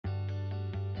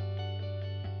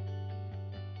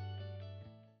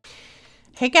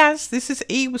Hey guys, this is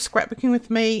E with Scrapbooking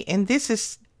with Me, and this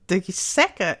is the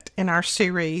second in our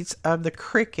series of the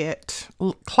Cricut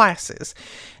classes.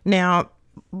 Now,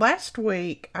 last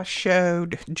week I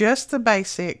showed just the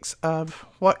basics of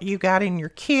what you got in your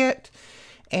kit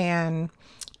and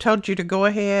told you to go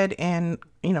ahead and,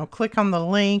 click on the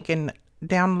link and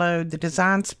download the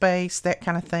design space, that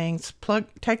kind of things.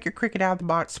 Take your Cricut out of the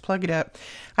box, plug it up.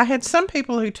 I had some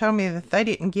people who told me that they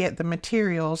didn't get the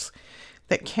materials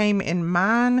that came in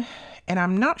mine, and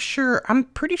I'm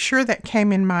pretty sure that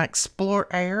came in my Explore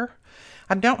Air.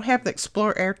 I don't have the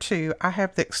Explore Air 2. I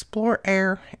have the Explore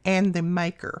Air and the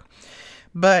Maker.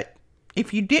 But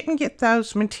if you didn't get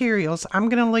those materials, I'm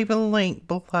going to leave a link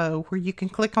below where you can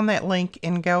click on that link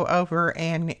and go over,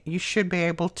 and you should be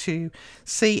able to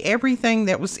see everything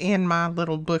that was in my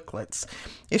little booklets.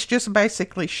 It's just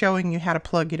basically showing you how to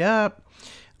plug it up,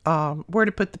 where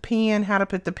to put the pen, how to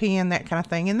put the pen, that kind of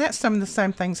thing. And that's some of the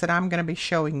same things that I'm going to be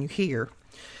showing you here.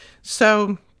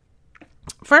 So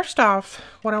first off,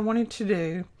 what I wanted to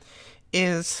do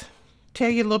is tell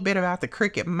you a little bit about the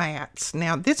Cricut mats.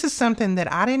 Now, this is something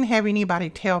that I didn't have anybody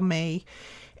tell me,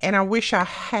 and I wish I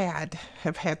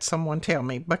have had someone tell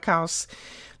me, because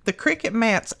the Cricut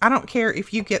mats, I don't care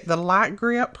if you get the light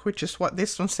grip, which is what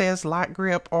this one says, light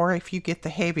grip, or if you get the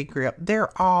heavy grip.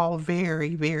 They're all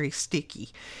very, very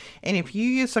sticky. And if you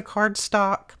use a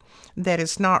cardstock that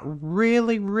is not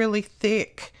really, really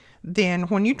thick, then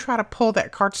when you try to pull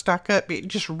that cardstock up, it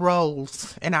just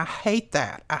rolls. And I hate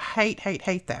that. I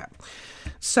hate that.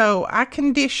 So I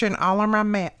condition all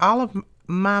of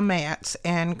my mats,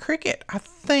 and Cricut, I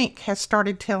think, has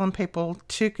started telling people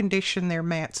to condition their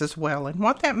mats as well. And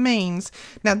what that means,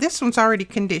 now this one's already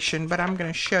conditioned, but I'm going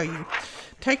to show you.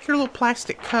 Take your little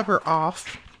plastic cover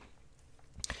off,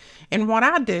 and what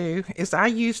I do is I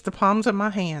use the palms of my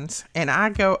hands, and I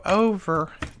go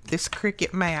over this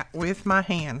Cricut mat with my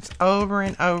hands over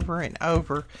and over and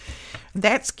over.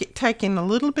 That's taking a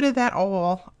little bit of that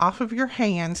oil off of your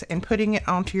hands and putting it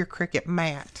onto your Cricut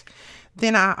mat.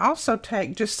 Then I also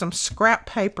take just some scrap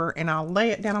paper and I'll lay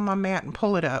it down on my mat and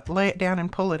pull it up, lay it down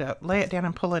and pull it up, lay it down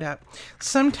and pull it up.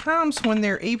 Sometimes when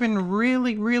they're even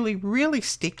really, really, really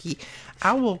sticky,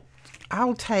 I'll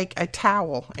take a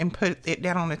towel and put it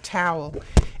down on a towel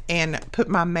and put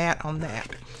my mat on that.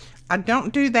 I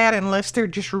don't do that unless they're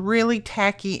just really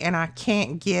tacky and I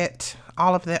can't get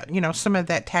all of that, some of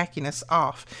that tackiness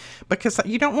off, because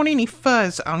you don't want any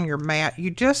fuzz on your mat.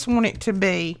 You just want it to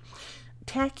be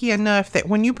tacky enough that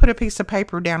when you put a piece of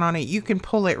paper down on it, you can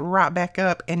pull it right back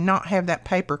up and not have that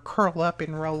paper curl up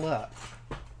and roll up.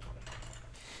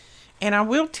 And I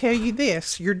will tell you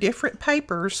this, your different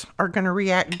papers are going to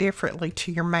react differently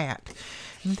to your mat.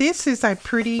 This is a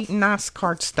pretty nice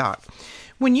cardstock.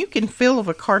 When you can feel of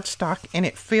a cardstock and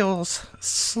it feels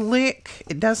slick,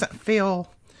 it doesn't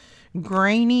feel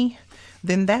grainy,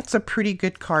 then that's a pretty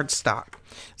good cardstock.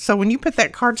 So when you put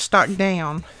that cardstock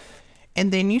down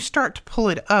and then you start to pull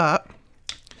it up,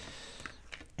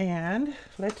 and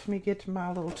let me get to my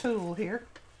little tool here.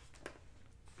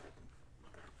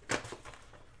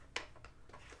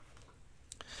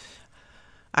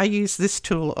 I use this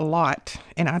tool a lot,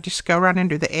 and I just go right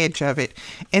under the edge of it,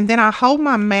 and then I hold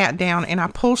my mat down and I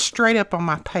pull straight up on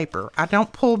my paper. I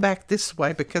don't pull back this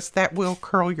way because that will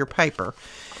curl your paper.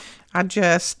 I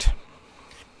just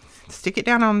stick it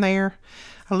down on there.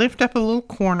 I lift up a little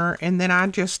corner, and then I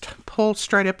just pull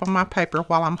straight up on my paper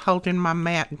while I'm holding my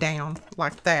mat down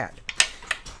like that.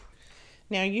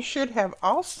 Now you should have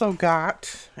also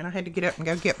got, and I had to get up and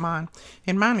go get mine,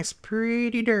 and mine is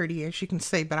pretty dirty as you can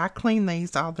see, but I clean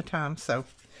these all the time. So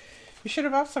you should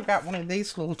have also got one of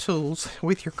these little tools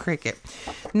with your Cricut.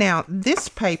 Now this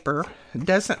paper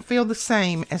doesn't feel the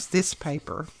same as this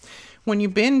paper. When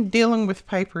you've been dealing with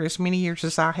paper as many years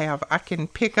as I have, I can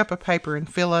pick up a paper and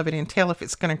feel of it and tell if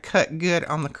it's going to cut good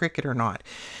on the Cricut or not.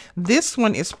 This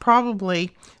one is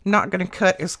probably not going to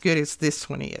cut as good as this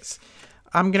one is.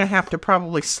 I'm going to have to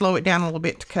probably slow it down a little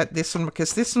bit to cut this one,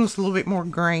 because this one's a little bit more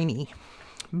grainy.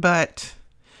 But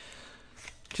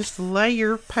just lay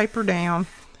your paper down.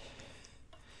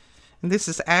 And this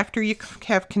is after you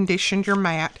have conditioned your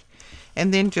mat.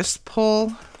 And then just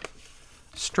pull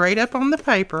straight up on the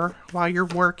paper while you're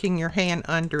working your hand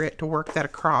under it to work that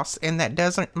across, and that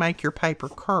doesn't make your paper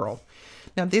curl.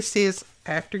 Now this is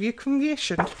after you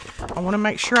conditioned. I want to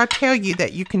make sure I tell you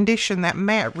that you condition that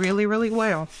mat really, really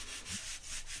well.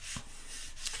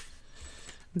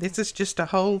 This is just a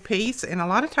whole piece, and a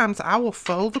lot of times I will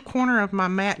fold the corner of my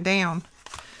mat down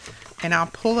and I'll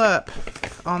pull up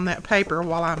on that paper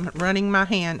while I'm running my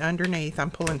hand underneath.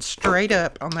 I'm pulling straight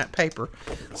up on that paper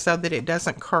so that it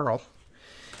doesn't curl.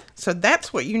 So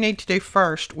that's what you need to do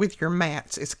first with your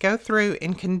mats, is go through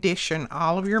and condition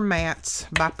all of your mats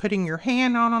by putting your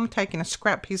hand on them, taking a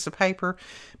scrap piece of paper,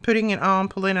 putting it on,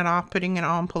 pulling it off, putting it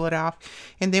on, pull it off.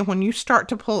 And then when you start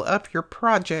to pull up your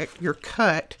project, your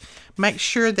cut, make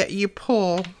sure that you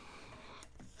pull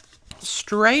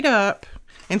straight up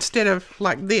instead of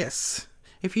like this.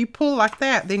 If you pull like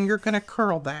that, then you're going to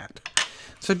curl that.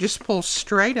 So just pull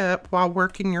straight up while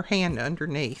working your hand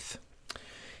underneath.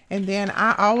 And then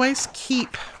I always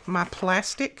keep my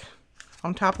plastic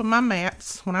on top of my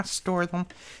mats when I store them.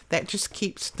 That just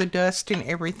keeps the dust and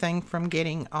everything from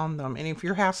getting on them. And if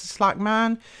your house is like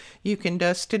mine, you can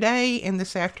dust today, and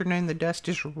this afternoon the dust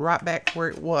is right back where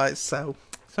it was. So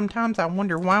sometimes I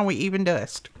wonder why we even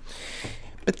dust.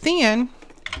 But then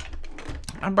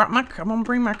I'm gonna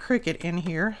bring my Cricut in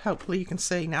here. Hopefully you can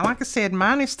see. Now, like I said,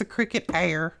 mine is the Cricut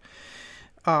Air.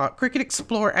 Cricut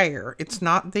Explore Air. It's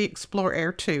not the Explore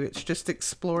Air 2. It's just the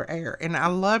Explore Air. And I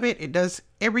love it. It does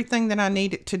everything that I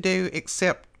need it to do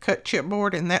except cut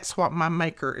chipboard, and that's what my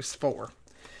maker is for.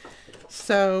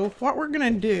 So what we're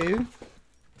going to do,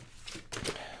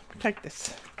 take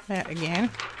this mat again.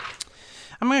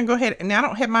 I'm going to go ahead, and I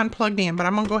don't have mine plugged in, but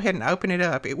I'm going to go ahead and open it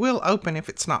up. It will open if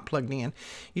it's not plugged in.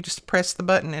 You just press the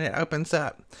button and it opens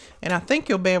up. And I think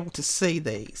you'll be able to see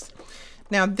these.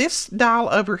 Now this dial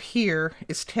over here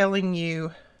is telling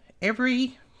you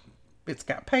it's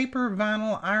got paper,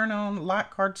 vinyl, iron-on, light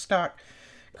cardstock,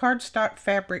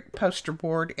 fabric, poster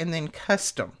board, and then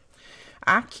custom.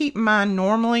 I keep mine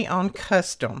normally on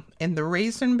custom, and the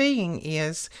reason being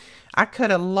is I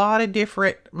cut a lot of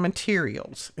different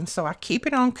materials, and so I keep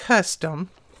it on custom.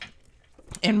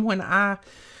 And when I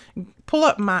pull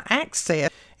up my Access,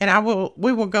 and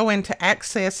we will go into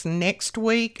Access next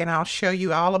week, and I'll show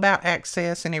you all about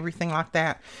Access and everything like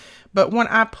that. But when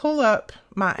I pull up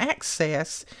my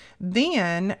Access,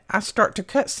 then I start to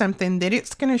cut something that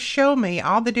it's going to show me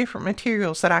all the different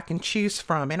materials that I can choose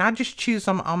from. And I just choose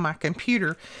them on my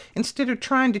computer instead of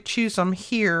trying to choose them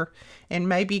here and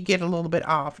maybe get a little bit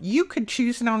off. You could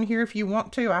choose it on here if you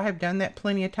want to. I have done that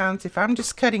plenty of times. If I'm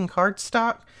just cutting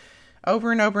cardstock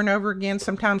over and over and over again,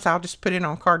 sometimes I'll just put it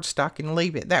on cardstock and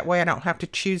leave it. That way I don't have to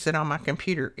choose it on my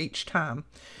computer each time.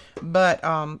 But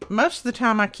most of the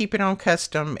time I keep it on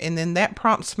custom, and then that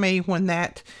prompts me when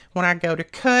I go to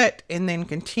cut and then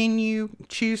continue,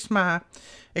 choose my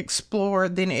Explore,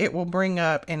 then it will bring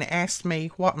up and ask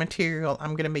me what material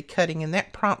I'm going to be cutting, and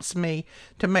that prompts me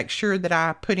to make sure that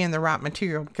I put in the right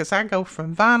material, because I go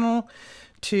from vinyl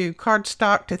to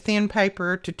cardstock to thin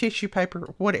paper to tissue paper,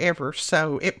 whatever.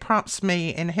 So it prompts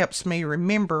me and helps me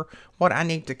remember what I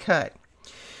need to cut.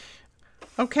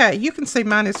 Okay, you can see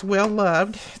mine is well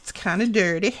loved. It's kind of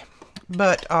dirty,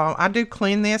 but I do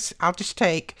clean this. I'll just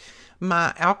take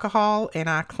my alcohol and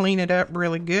I clean it up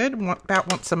really good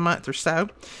about once a month or so.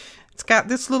 It's got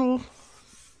this little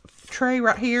tray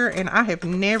right here, and I have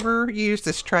never used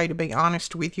this tray, to be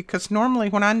honest with you, because normally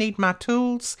when I need my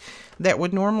tools that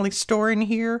would normally store in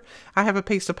here, I have a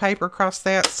piece of paper across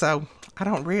that, so I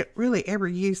don't really ever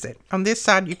use it. On this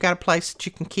side, you've got a place that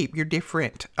you can keep your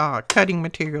different cutting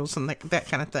materials and that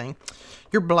kind of thing,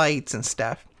 your blades and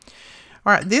stuff.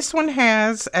 All right, this one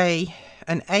has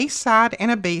an A side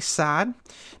and a B side.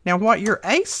 Now what your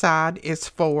A side is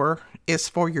for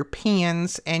your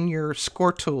pens and your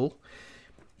score tool.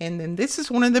 And then this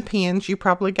is one of the pens. You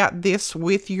probably got this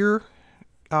with your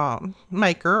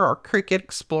maker or Cricut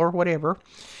Explore, whatever.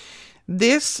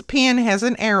 This pen has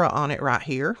an arrow on it right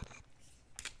here.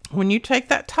 When you take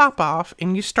that top off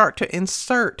and you start to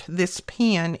insert this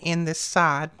pen in this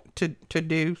side to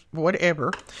do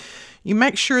whatever, you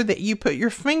make sure that you put your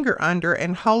finger under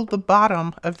and hold the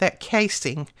bottom of that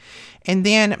casing, and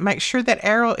then make sure that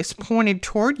arrow is pointed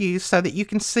toward you so that you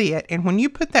can see it. And when you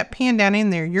put that pen down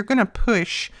in there, you're going to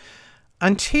push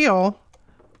until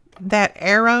that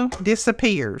arrow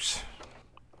disappears.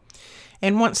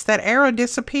 And once that arrow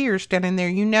disappears down in there,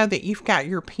 you know that you've got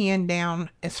your pen down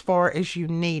as far as you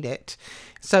need it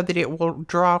so that it will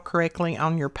draw correctly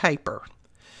on your paper.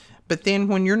 But then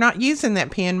when you're not using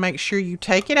that pen, make sure you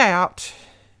take it out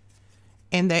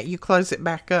and that you close it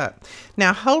back up.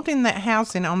 Now, holding that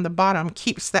housing on the bottom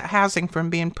keeps that housing from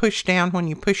being pushed down when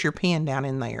you push your pen down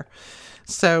in there.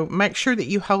 So make sure that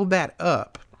you hold that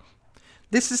up.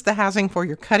 This is the housing for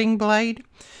your cutting blade.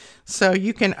 So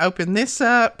you can open this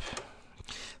up.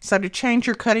 So to change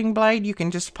your cutting blade, you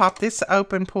can just pop this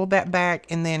open, pull that back,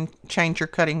 and then change your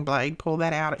cutting blade. Pull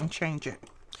that out and change it.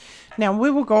 Now,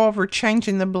 we will go over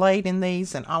changing the blade in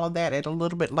these and all of that at a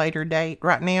little bit later date.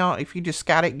 Right now, if you just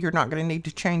got it, you're not going to need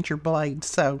to change your blade.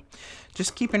 So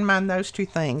just keep in mind those two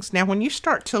things. Now, when you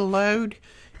start to load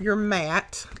your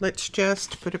mat, let's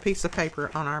just put a piece of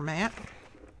paper on our mat.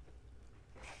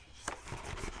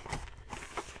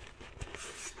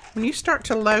 When you start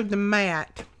to load the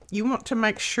mat, you want to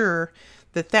make sure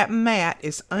that that mat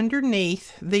is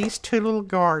underneath these two little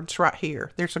guards right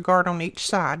here. There's a guard on each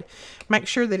side. Make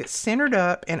sure that it's centered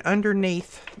up and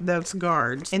underneath those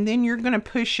guards. And then you're going to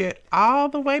push it all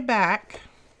the way back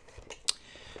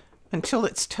until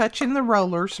it's touching the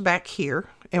rollers back here.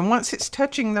 And once it's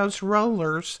touching those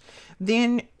rollers,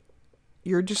 then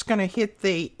you're just going to hit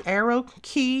the arrow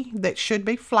key that should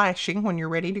be flashing when you're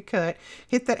ready to cut.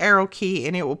 Hit that arrow key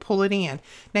and it will pull it in.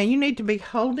 Now you need to be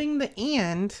holding the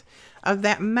end of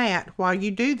that mat while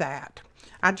you do that.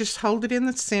 I just hold it in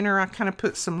the center. I kind of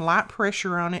put some light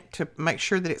pressure on it to make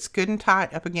sure that it's good and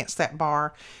tight up against that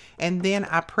bar. And then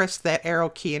I press that arrow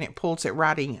key and it pulls it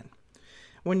right in.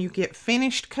 When you get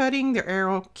finished cutting, the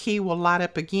arrow key will light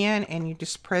up again and you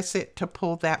just press it to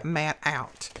pull that mat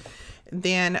out.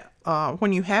 Then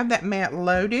when you have that mat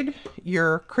loaded,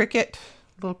 your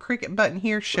little Cricut button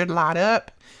here should light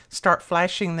up, start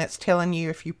flashing. That's telling you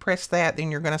if you press that,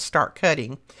 then you're going to start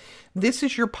cutting. This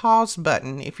is your pause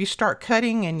button. If you start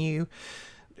cutting and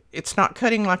it's not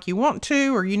cutting like you want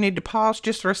to, or you need to pause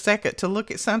just for a second to look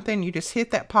at something, you just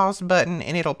hit that pause button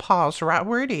and it'll pause right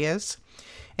where it is.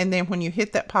 And then when you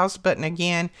hit that pause button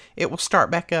again, it will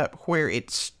start back up where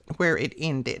it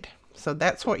ended. So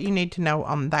that's what you need to know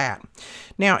on that.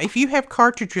 Now, if you have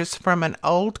cartridges from an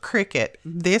old Cricut,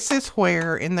 this is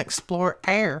where in the Explorer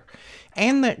Air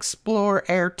and the Explorer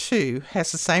Air 2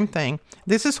 has the same thing.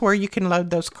 This is where you can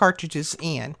load those cartridges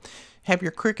in. Have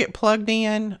your Cricut plugged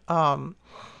in,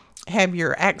 have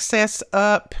your access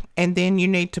up, and then you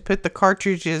need to put the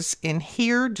cartridges in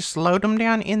here. Just load them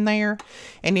down in there,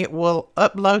 and it will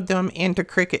upload them into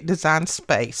Cricut Design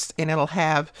Space, and it'll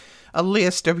have a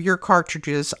list of your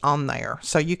cartridges on there.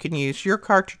 So you can use your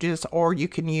cartridges or you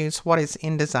can use what is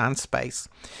in Design Space.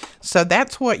 So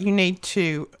that's what you need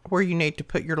to, where you need to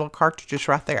put your little cartridges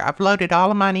right there. I've loaded all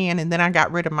of mine in and then I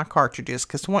got rid of my cartridges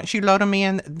because once you load them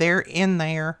in, they're in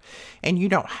there and you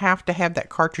don't have to have that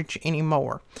cartridge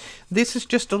anymore. This is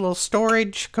just a little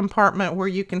storage compartment where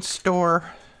you can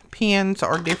store pens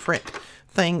or different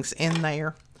things in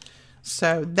there.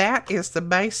 So that is the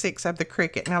basics of the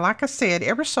Cricut. Now, like I said,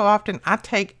 every so often I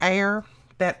take air,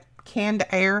 that canned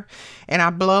air, and I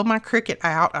blow my Cricut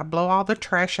out. I blow all the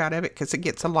trash out of it because it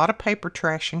gets a lot of paper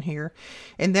trash in here.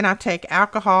 And then I take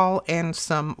alcohol and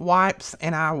some wipes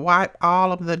and I wipe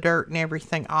all of the dirt and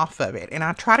everything off of it. And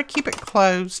I try to keep it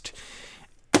closed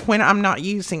when I'm not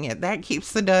using it. That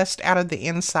keeps the dust out of the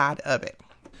inside of it.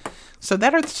 So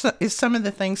that is some of the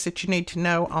things that you need to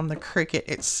know on the Cricut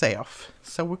itself.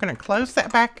 So we're going to close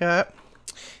that back up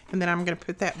and then I'm going to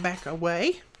put that back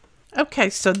away. Okay,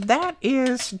 so that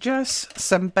is just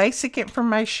some basic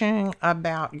information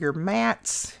about your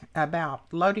mats, about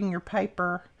loading your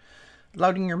paper,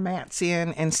 loading your mats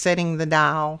in and setting the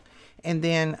dial, and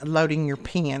then loading your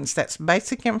pens. That's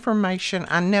basic information.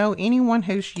 I know anyone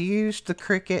who's used the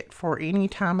Cricut for any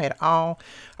time at all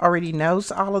already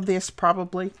knows all of this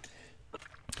probably.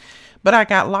 But I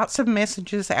got lots of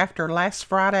messages after last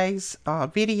Friday's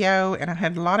video, and I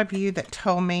had a lot of you that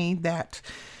told me that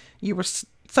you were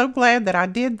so glad that I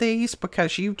did these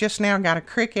because you just now got a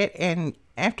Cricut, and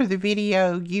after the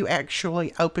video, you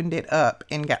actually opened it up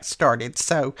and got started.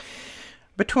 So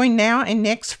between now and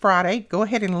next Friday, go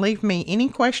ahead and leave me any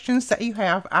questions that you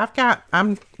have.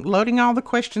 I'm loading all the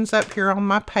questions up here on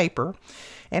my paper,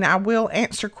 and I will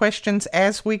answer questions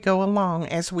as we go along,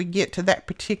 as we get to that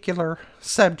particular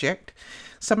subject.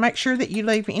 So make sure that you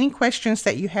leave any questions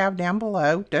that you have down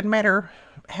below. Doesn't matter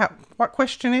what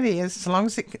question it is, as long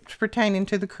as it's pertaining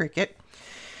to the Cricut.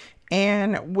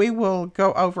 And we will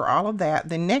go over all of that.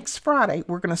 Then next Friday,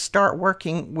 we're going to start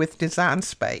working with Design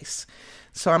Space.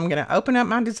 So I'm going to open up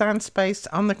my Design Space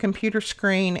on the computer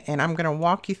screen, and I'm going to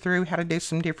walk you through how to do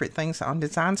some different things on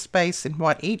Design Space and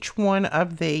what each one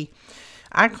of the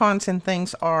icons and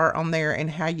things are on there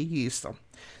and how you use them.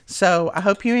 So I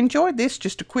hope you enjoyed this,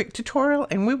 just a quick tutorial,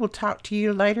 and we will talk to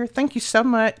you later. Thank you so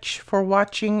much for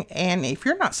watching, and if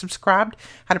you're not subscribed,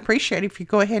 I'd appreciate it if you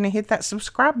go ahead and hit that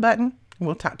subscribe button.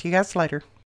 We'll talk to you guys later.